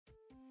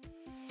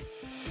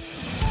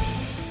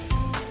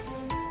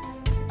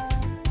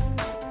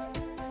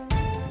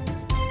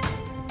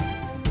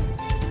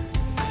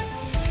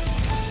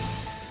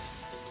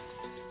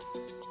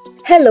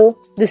Hello,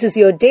 this is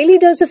your daily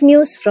dose of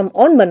news from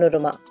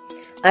Onmanorama.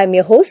 I am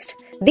your host,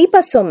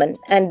 Deepa Soman,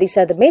 and these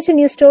are the major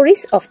news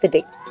stories of the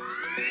day.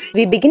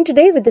 We begin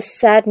today with the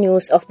sad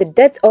news of the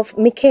death of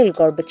Mikhail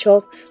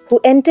Gorbachev, who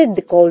entered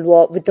the Cold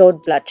War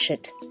without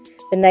bloodshed.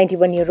 The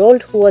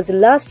 91-year-old, who was the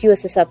last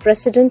USSR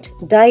president,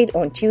 died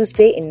on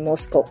Tuesday in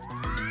Moscow.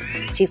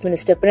 Chief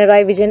Minister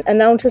Pinarayi Vijayan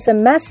announces a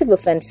massive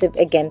offensive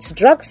against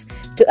drugs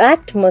to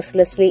act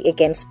mercilessly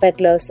against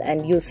peddlers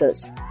and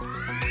users.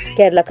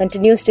 Kerala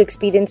continues to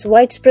experience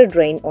widespread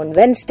rain on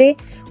Wednesday,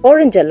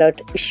 orange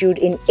alert issued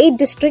in 8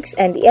 districts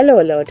and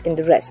yellow alert in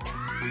the rest.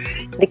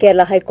 The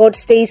Kerala High Court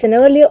stays an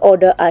earlier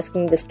order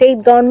asking the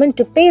state government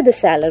to pay the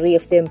salary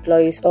of the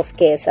employees of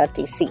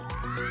KSRTC.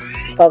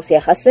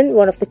 Fauzia Hassan,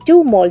 one of the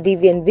 2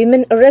 Maldivian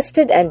women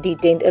arrested and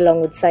detained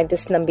along with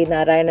scientist Nambi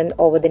Narayanan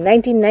over the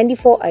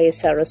 1994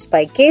 ISRO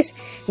spy case,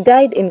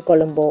 died in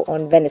Colombo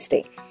on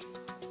Wednesday.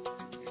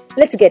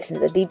 Let's get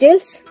into the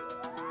details.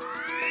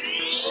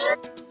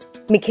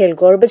 Mikhail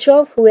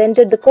Gorbachev, who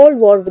entered the Cold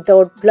War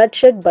without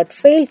bloodshed but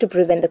failed to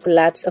prevent the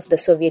collapse of the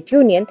Soviet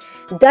Union,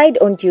 died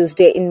on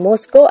Tuesday in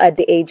Moscow at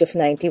the age of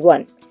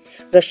 91.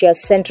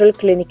 Russia's Central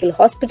Clinical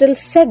Hospital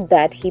said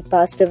that he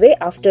passed away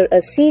after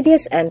a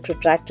serious and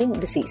protracted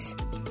disease.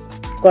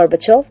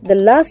 Gorbachev, the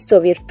last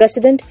Soviet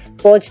president,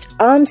 forged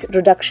arms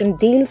reduction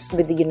deals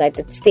with the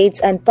United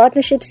States and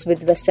partnerships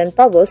with Western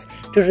powers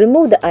to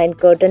remove the Iron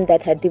Curtain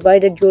that had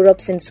divided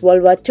Europe since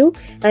World War II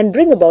and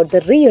bring about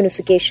the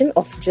reunification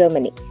of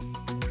Germany.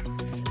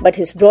 But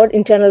his broad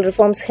internal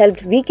reforms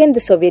helped weaken the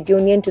Soviet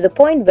Union to the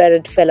point where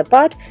it fell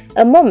apart,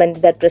 a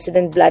moment that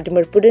President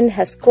Vladimir Putin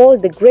has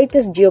called the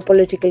greatest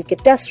geopolitical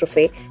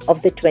catastrophe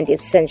of the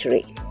 20th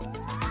century.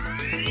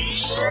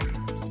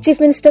 Chief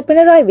Minister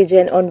Pinarayi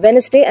Vijayan on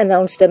Wednesday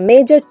announced a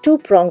major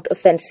 2-pronged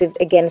offensive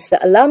against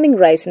the alarming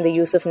rise in the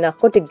use of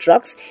narcotic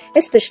drugs,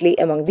 especially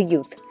among the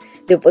youth.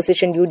 The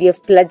opposition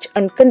UDF pledged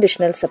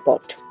unconditional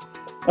support.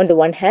 On the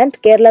one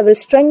hand, Kerala will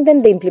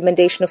strengthen the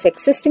implementation of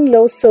existing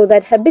laws so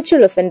that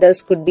habitual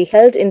offenders could be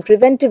held in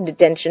preventive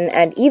detention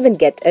and even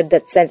get a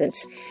death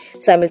sentence.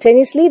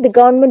 Simultaneously, the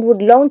government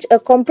would launch a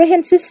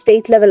comprehensive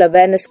state-level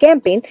awareness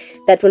campaign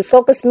that will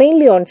focus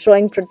mainly on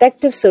throwing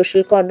protective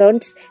social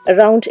cordons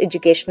around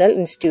educational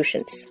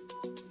institutions.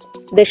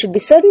 There should be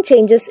certain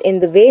changes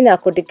in the way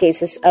narcotic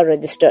cases are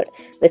registered,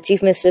 the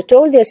Chief Minister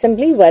told the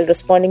Assembly while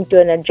responding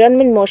to an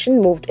adjournment motion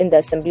moved in the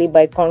Assembly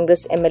by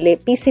Congress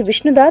MLA PC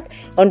Vishnunath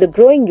on the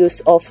growing use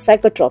of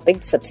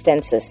psychotropic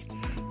substances.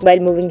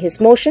 While moving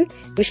his motion,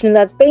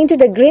 Vishnunath painted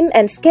a grim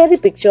and scary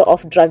picture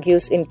of drug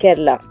use in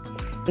Kerala.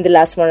 In the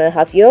last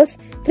 1.5 years,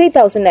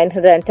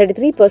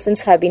 3,933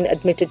 persons have been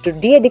admitted to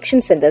de-addiction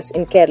centres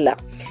in Kerala.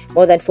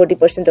 More than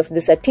 40% of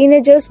these are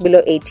teenagers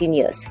below 18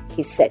 years,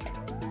 he said.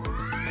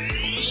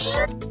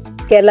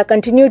 Kerala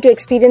continued to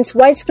experience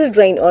widespread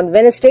rain on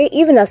Wednesday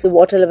even as the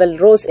water level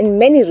rose in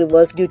many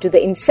rivers due to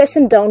the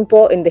incessant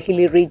downpour in the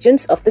hilly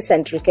regions of the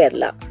central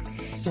Kerala.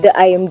 The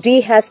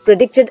IMD has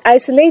predicted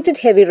isolated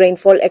heavy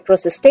rainfall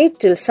across the state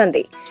till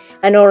Sunday.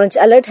 An orange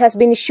alert has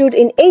been issued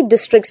in 8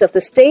 districts of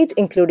the state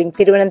including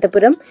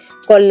Thiruvananthapuram,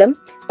 Kollam,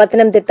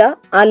 Pathanamthitta,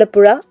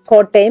 Alappuzha,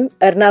 Kottayam,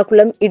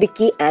 Ernakulam,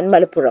 Idukki and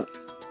Malappuram.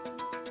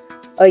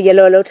 A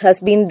yellow alert has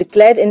been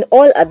declared in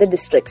all other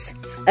districts.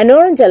 An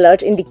orange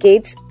alert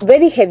indicates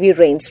very heavy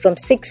rains from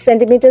 6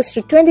 cm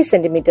to 20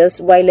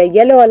 cm, while a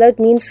yellow alert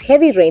means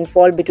heavy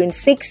rainfall between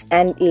 6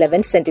 and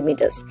 11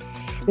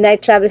 cm.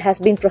 Night travel has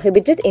been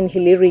prohibited in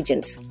hilly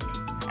regions.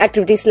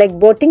 Activities like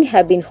boating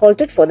have been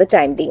halted for the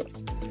time being.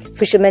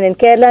 Fishermen in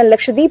Kerala and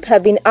Lakshadweep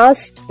have been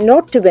asked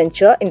not to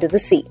venture into the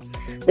sea.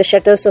 The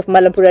shutters of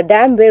Malappuzha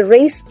Dam were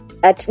raised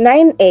at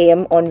 9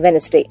 a.m. on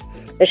Wednesday.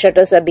 The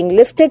shutters are being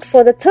lifted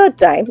for the 3rd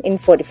time in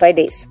 45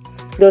 days.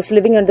 Those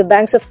living on the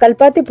banks of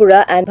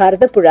Kalpatipura and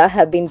Bharatapura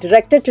have been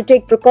directed to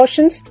take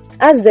precautions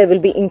as there will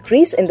be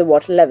increase in the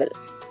water level.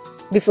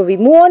 Before we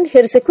move on,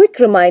 here is a quick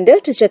reminder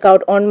to check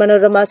out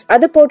Onmanorama's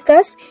other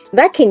podcasts,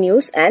 Wacky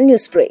News and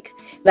Newsbreak.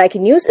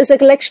 Wacky News is a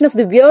collection of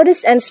the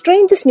weirdest and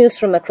strangest news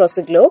from across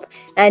the globe,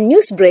 and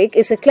Newsbreak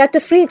is a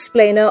clutter-free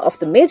explainer of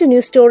the major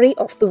news story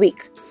of the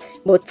week.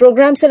 Both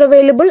programs are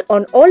available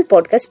on all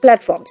podcast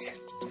platforms.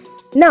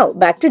 Now,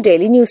 back to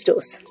daily news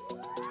dose.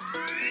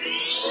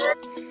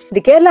 The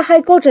Kerala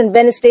High Court on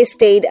Wednesday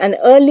stayed an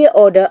earlier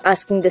order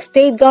asking the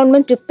state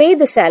government to pay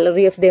the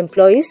salary of the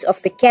employees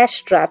of the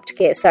cash-strapped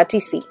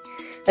KSRTC.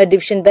 A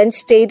division bench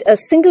stayed a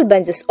single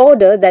bench's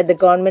order that the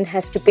government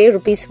has to pay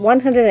Rs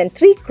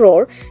 103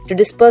 crore to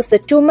disperse the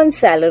 2-month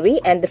salary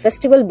and the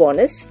festival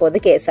bonus for the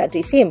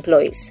KSRTC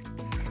employees.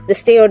 The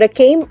stay order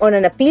came on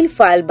an appeal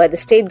filed by the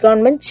state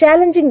government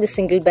challenging the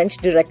single bench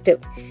directive.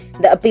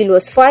 The appeal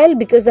was filed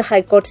because the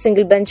High Court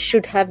single bench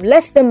should have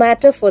left the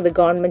matter for the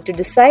government to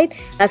decide,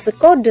 as the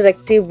court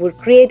directive would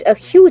create a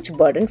huge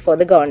burden for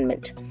the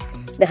government.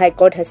 The High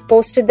Court has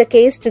posted the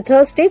case to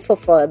Thursday for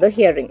further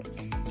hearing.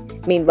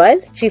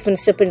 Meanwhile, Chief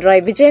Minister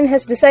Pinarayi Vijayan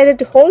has decided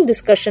to hold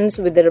discussions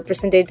with the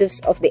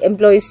representatives of the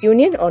Employees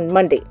Union on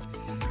Monday.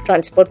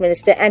 Transport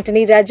Minister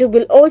Anthony Raju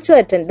will also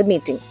attend the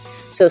meeting.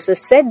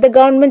 Sources said the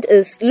government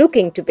is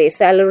looking to pay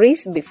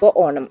salaries before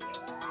Onam.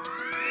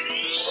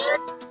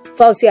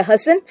 Fauzia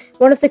Hassan,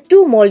 one of the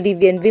two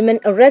Maldivian women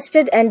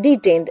arrested and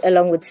detained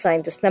along with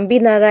scientist Nambi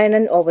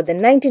Narayanan over the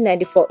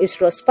 1994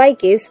 ISRO spy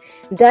case,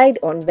 died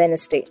on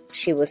Wednesday.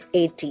 She was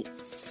 80.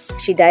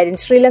 She died in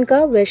Sri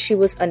Lanka, where she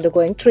was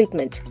undergoing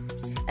treatment.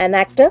 An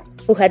actor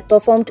who had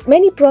performed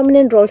many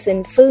prominent roles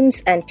in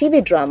films and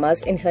TV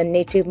dramas in her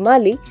native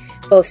Mali,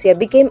 Fauzia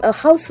became a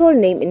household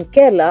name in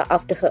Kerala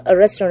after her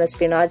arrest on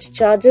espionage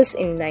charges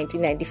in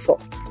 1994.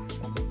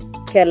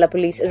 Kerala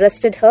police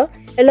arrested her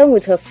along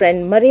with her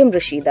friend Mariam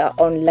Rashida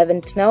on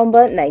 11th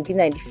November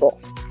 1994.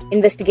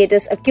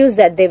 Investigators accused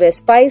that they were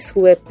spies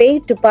who were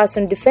paid to pass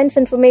on defense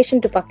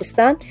information to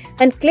Pakistan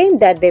and claimed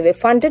that they were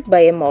funded by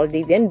a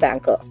Maldivian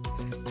banker.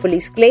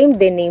 Police claimed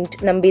they named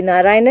Nambi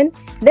Narayanan,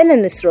 then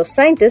an ISRO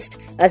scientist,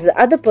 as the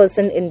other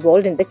person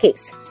involved in the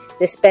case.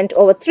 They spent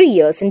over 3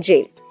 years in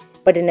jail.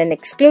 But in an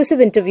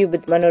exclusive interview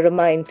with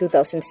Onmanorama in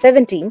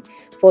 2017,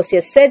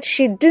 Fauzia said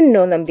she didn't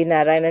know Nambi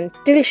Narayanan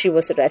till she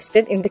was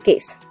arrested in the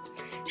case.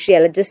 She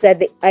alleges that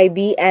the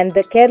IB and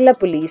the Kerala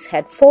police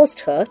had forced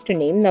her to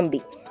name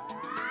Nambi.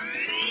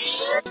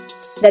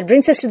 That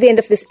brings us to the end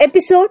of this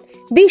episode.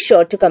 Be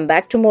sure to come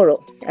back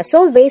tomorrow. As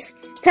always,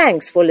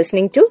 thanks for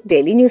listening to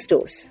Daily News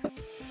Dose.